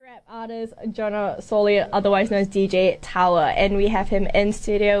artist Jonah Solier, otherwise known as DJ Tower, and we have him in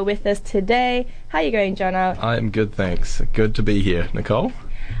studio with us today. How are you going, Jonah? I am good, thanks. Good to be here. Nicole?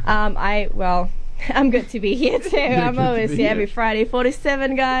 I'm good to be here too. I'm always here every Friday,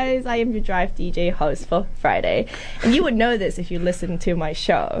 47, guys. I am your Drive DJ host for Friday. And you would know this if you listen to my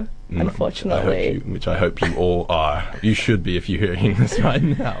show, unfortunately. Which I hope you all are. You should be if you're hearing this right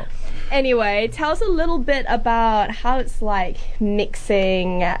now. Anyway, tell us a little bit about how it's like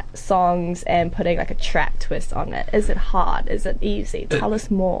mixing songs and putting like a trap twist on it. Is it hard? Is it easy? Tell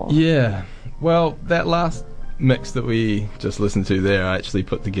us more. Yeah. Well, that last mix that we just listened to there, I actually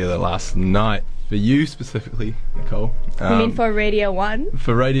put together last night for you specifically, Nicole. You mean for Radio 1?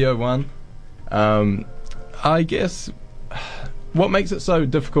 For Radio 1. I guess what makes it so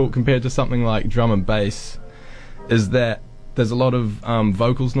difficult compared to something like drum and bass is that there's a lot of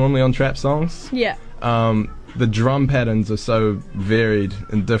vocals normally on trap songs. Yeah. The drum patterns are so varied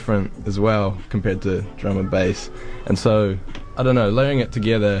and different as well compared to drum and bass. And so, I don't know, layering it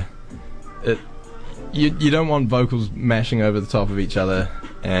together, you don't want vocals mashing over the top of each other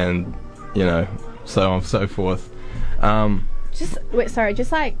and, you know, so on and so forth.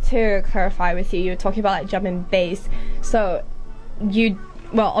 Just like to clarify with you, were talking about like drum and bass. So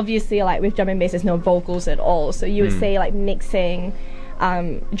well, obviously, like with drum and bass, there's no vocals at all. So you would say like mixing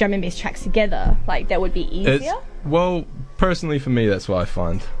drum and bass tracks together, like that would be easier? Well, personally for me, that's what I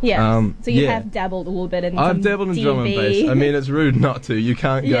find. Yeah. So you have dabbled a little bit in I've dabbled in drum and bass. I mean, it's rude not to. You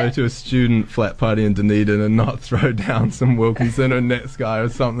can't go to a student flat party in Dunedin and not throw down some Wilkinson or Netsky or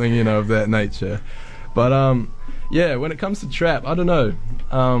something, you know, of that nature. But yeah, when it comes to trap, I don't know.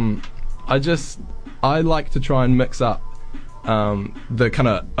 I like to try and mix up the kind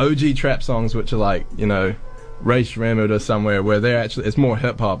of OG trap songs, which are like, you know, Ray Shrammed or somewhere, where they're actually, it's more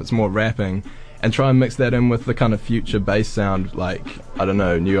hip hop, it's more rapping, and try and mix that in with the kind of future bass sound, like, I don't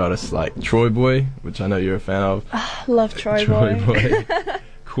know, new artists like Troy Boy, which I know you're a fan of. Love Troy Boy.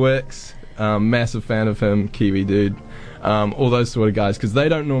 Quicks, massive fan of him, Kiwi dude. All those sort of guys, because they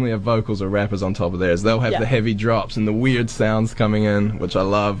don't normally have vocals or rappers on top of theirs. They'll have the heavy drops and the weird sounds coming in, which I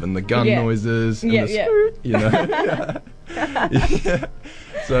love, and the gun noises, and you know. Yeah.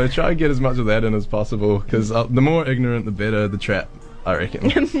 So try and get as much of that in as possible, because the more ignorant the better the trap, I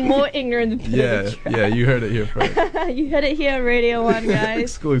reckon. More ignorant the better the trap. Yeah, you heard it here first. You heard it here on Radio 1, guys.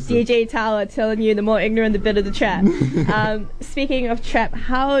 Exclusive. DJ Tower telling you the more ignorant the better the trap. Speaking of trap,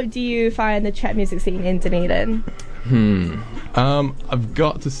 how do you find the trap music scene in Dunedin? I've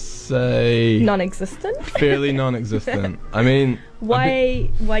got to say non-existent. Fairly non-existent. I mean, why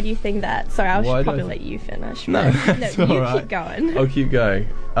do you think that? Sorry, I should probably let you finish. No, you right. Keep going. I'll keep going.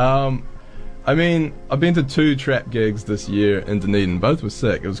 I mean, I've been to 2 trap gigs this year in Dunedin. Both were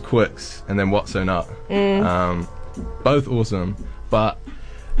sick. It was Quicks and then What's So Nut. Both awesome, but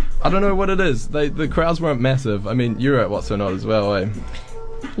I don't know what it is. The crowds weren't massive. I mean, you were at What's So Nut as well, eh?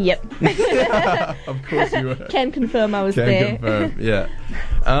 Yep. Of course you were. Can confirm I was there. Can confirm, yeah.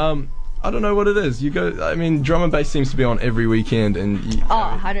 I don't know what it is. You go. I mean, drum and bass seems to be on every weekend, and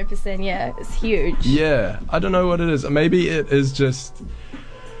 100%. Yeah, it's huge. Yeah, I don't know what it is. Maybe it is just.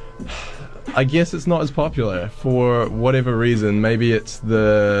 I guess it's not as popular for whatever reason. Maybe it's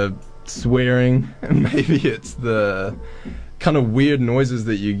the swearing, maybe it's the kind of weird noises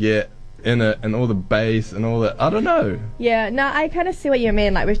that you get in it, and all the bass and all that. I don't know. Yeah, no, I kind of see what you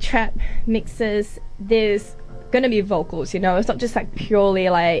mean. Like with trap mixes, there's gonna be vocals, you know. It's not just like purely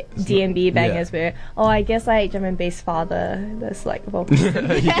like D&B bangers where I guess like drum and bass father, there's like vocals.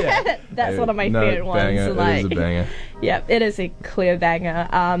 That's one of my favorite ones. Banger. Like, it is a banger. Yeah, it is a clear banger.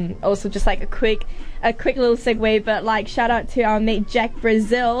 Also just like a quick little segue, but like shout out to our mate Jack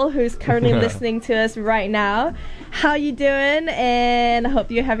Brazil, who's currently listening to us right now. How you doing? And I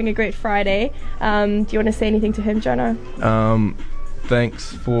hope you're having a great Friday. Do you want to say anything to him, Jonah?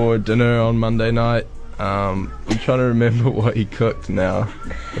 Thanks for dinner on Monday night. I'm trying to remember what he cooked now.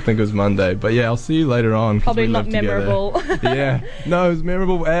 I think it was Monday. But yeah, I'll see you later on. Probably not memorable. Yeah. No, it was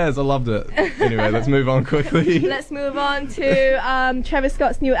memorable as. I loved it. Anyway, let's move on quickly. Let's move on to Travis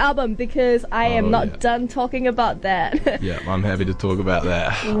Scott's new album, because I am not done talking about that. Yeah, I'm happy to talk about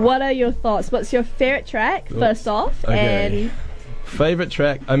that. What are your thoughts? What's your favourite track, first off? Okay. And favourite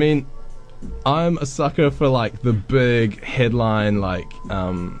track? I mean, I'm a sucker for like the big headline, like,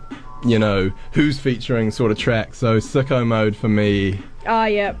 you know, who's featuring sort of track. So Sicko Mode for me. Oh,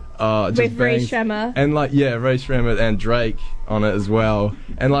 yeah. With Ray Shrammed. And like, yeah, Ray Shrammed and Drake on it as well.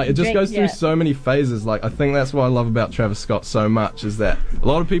 And like, it just goes through so many phases. Like, I think that's what I love about Travis Scott so much, is that a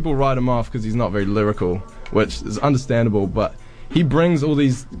lot of people write him off because he's not very lyrical, which is understandable, but he brings all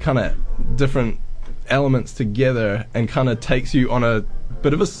these kind of different elements together and kind of takes you on a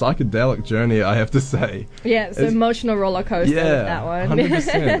bit of a psychedelic journey, I have to say. Yeah, it's an emotional roller coaster with that one.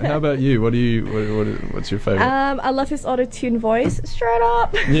 100%. How about you? What's your favorite? I love his auto-tune voice. Straight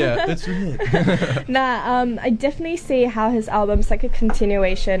up. Yeah, it's weird. I definitely see how his album's like a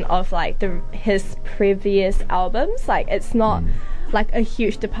continuation of like his previous albums. Like it's not like a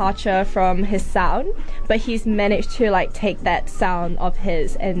huge departure from his sound, but he's managed to like take that sound of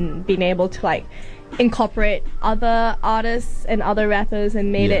his and being able to like incorporate other artists and other rappers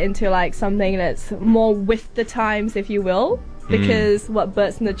and made it into like something that's more with the times, if you will, because what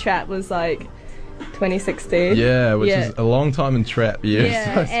Birds in the Trap was like 2016. Yeah, which is a long time in trap years.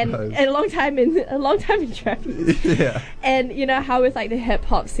 Yeah, and a long time in trap years. Yeah. And you know how with like the hip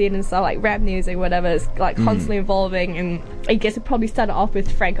hop scene and stuff, like rap music, whatever, is like constantly evolving. And I guess it probably started off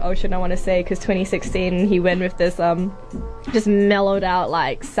with Frank Ocean, I want to say, because 2016 he went with this just mellowed out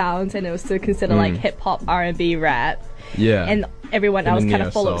like sounds, and it was still considered like hip hop, R&B, rap. Yeah. And everyone else kind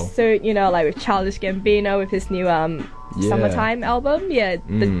of followed suit. You know, like with Childish Gambino with his new Summertime album,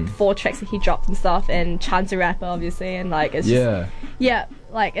 the 4 tracks that he dropped and stuff, and Chance the Rapper obviously, and like it's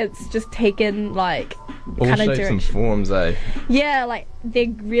like it's just taken like all kind of shapes direction. and forms, eh? Yeah, like they're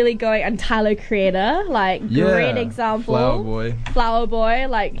really going on Tyler Creator, like great example. Flower Boy,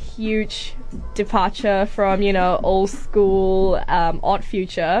 like huge departure from, you know, old school Odd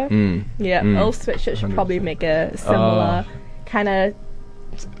Future. Old Sweatshirt should probably make a similar kind of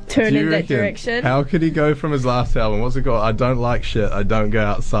turn in that direction. How could he go from his last album? What's it called? I Don't Like Shit, I Don't Go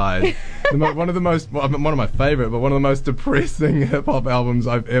Outside. One of my favorite, but one of the most depressing hip hop albums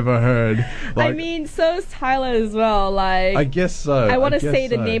I've ever heard. Like, I mean, so is Tyler as well. Like, I guess so. I want to say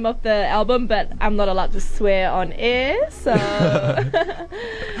the name of the album, but I'm not allowed to swear on air, so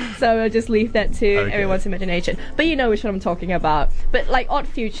so we'll just leave that to everyone's imagination. But you know which one I'm talking about. But like Odd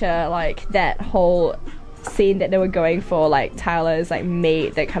Future, like that whole scene that they were going for, like Tyler's like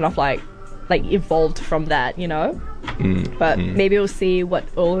made that kind of like evolved from that, you know. But maybe we'll see what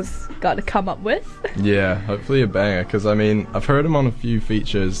O's got to come up with. Yeah, hopefully a banger, because I mean I've heard him on a few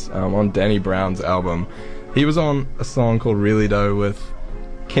features on Danny Brown's album. He was on a song called Really Though with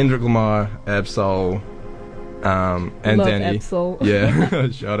Kendrick Lamar, Ab-Soul, and Love Danny. Ab-Soul. Yeah,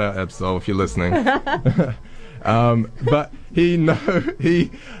 shout out Ab-Soul if you're listening. But he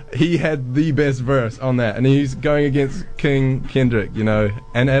had the best verse on that, and he's going against King Kendrick, you know,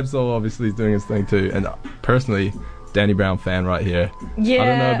 and Ab-Soul obviously is doing his thing too. And personally, Danny Brown fan right here. Yeah, I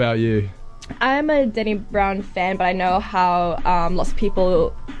don't know about you. I'm a Danny Brown fan, but I know how lots of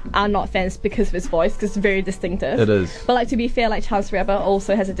people are not fans because of his voice, because it's very distinctive. It is. But like, to be fair, like Chance the Rapper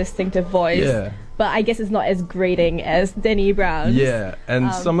also has a distinctive voice. Yeah. But I guess it's not as grating as Danny Brown's. Yeah,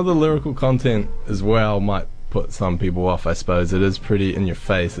 and some of the lyrical content as well might put some people off, I suppose. It is pretty in your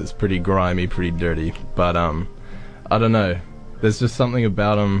face, it's pretty grimy, pretty dirty, but I don't know, there's just something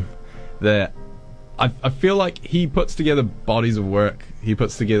about him that I feel like he puts together bodies of work, he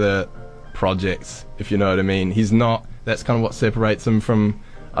puts together projects, if you know what I mean. He's not, that's kind of what separates him from,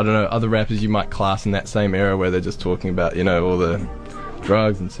 I don't know, other rappers you might class in that same era where they're just talking about, you know, all the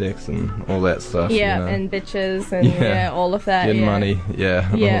drugs and sex and all that stuff. Yeah, you know? and bitches and all of that. Getting money,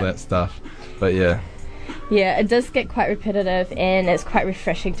 all that stuff. But yeah, it does get quite repetitive, and it's quite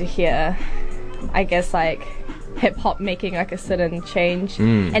refreshing to hear, I guess, like hip-hop making like a sudden change,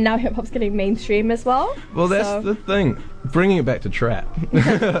 and now hip-hop's getting mainstream as well. Well, that's the thing, bringing it back to trap.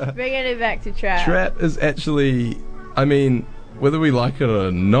 Bringing it back to trap. Trap is actually, I mean, whether we like it or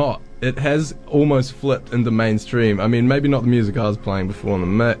not, it has almost flipped into mainstream. I mean, maybe not the music I was playing before in the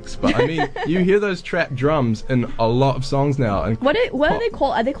mix, but I mean, you hear those trap drums in a lot of songs now. And what are they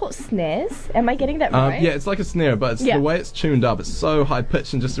called? Are they called snares? Am I getting that right? Yeah, it's like a snare, but it's the way it's tuned up. It's so high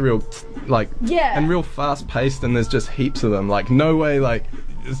pitched and just a real, and real fast paced, and there's just heaps of them. Like, no way, like,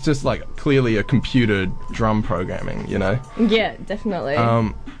 it's just like clearly a computer drum programming, you know? Yeah, definitely.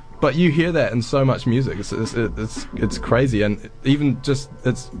 But you hear that in so much music. It's crazy, and even just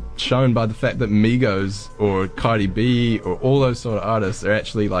it's shown by the fact that Migos or Cardi B or all those sort of artists are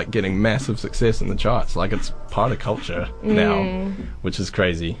actually like getting massive success in the charts. Like, it's part of culture now, which is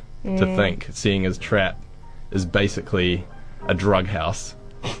crazy to think. Seeing as trap is basically a drug house.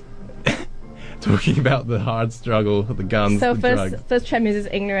 Talking about the hard struggle, the guns, so the drugs. First trap music is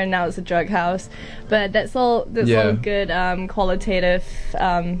ignorant, now it's a drug house. But that's all good qualitative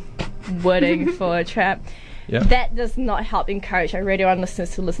wording for trap. Yep. That does not help encourage our Radio 1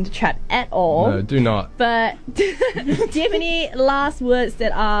 listeners to listen to trap at all. No, do not. But do you have any last words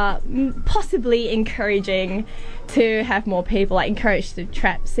that are possibly encouraging to have more people, like, encourage the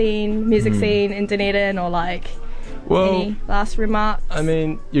trap scene, music scene in Dunedin, or like... Well, any last remarks? I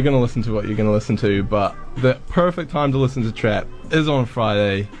mean, you're going to listen to what you're going to listen to, but the perfect time to listen to trap is on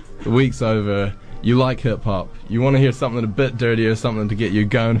Friday. The week's over. You like hip-hop. You want to hear something a bit dirtier, something to get you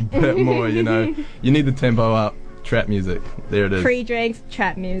going a bit more, you know. You need the tempo up. Trap music. There it is. Pre-drinks,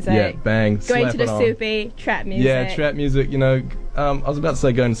 trap music. Yeah, bang. Going slap to the it on. soupy, trap music. Yeah, trap music, you know. I was about to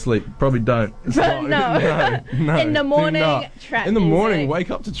say going to sleep. Probably don't. It's But not, no. In the morning, do not. trap In the morning, music. wake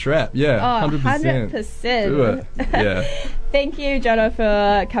up to trap. Yeah, Oh, 100%. 100%. Do it. Yeah. Thank you, Jono,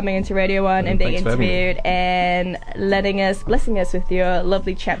 for coming into Radio 1 and being Thanks for having me. interviewed and blessing us with your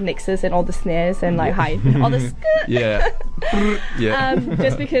lovely trap mixes and all the snares and like all the skirt. Yeah. Yeah.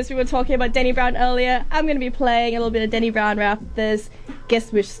 Just because we were talking about Danny Brown earlier, I'm going to be playing a little bit of Danny Brown right after this.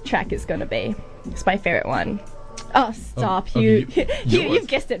 Guess which track it's going to be. It's my favorite one. Oh, stop. You've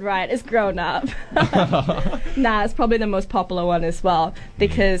guessed it right. It's Grown Up. Nah, it's probably the most popular one as well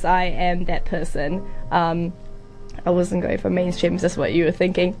because I am that person. I wasn't going for mainstream, if that's what you were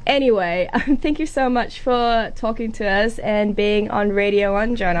thinking. Anyway, thank you so much for talking to us and being on Radio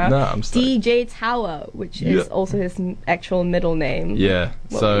 1, Jonah. No, I'm stoked. DJ Tower, which is also his actual middle name. Yeah,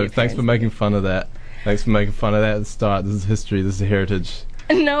 What were so your thanks for parents making fun of that. Thanks for making fun of that at the start. This is history, this is heritage.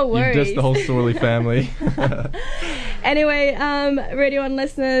 No worries. You've dissed the whole Sorley family. Anyway, Radio 1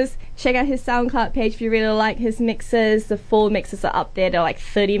 listeners, check out his SoundCloud page if you really like his mixes. The full mixes are up there. They're like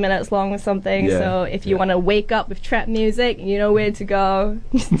 30 minutes long or something. Yeah, So if you want to wake up with trap music, you know where to go.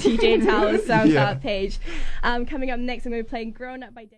 DJ Tower's SoundCloud page. Coming up next, I'm going to be playing Grown Up by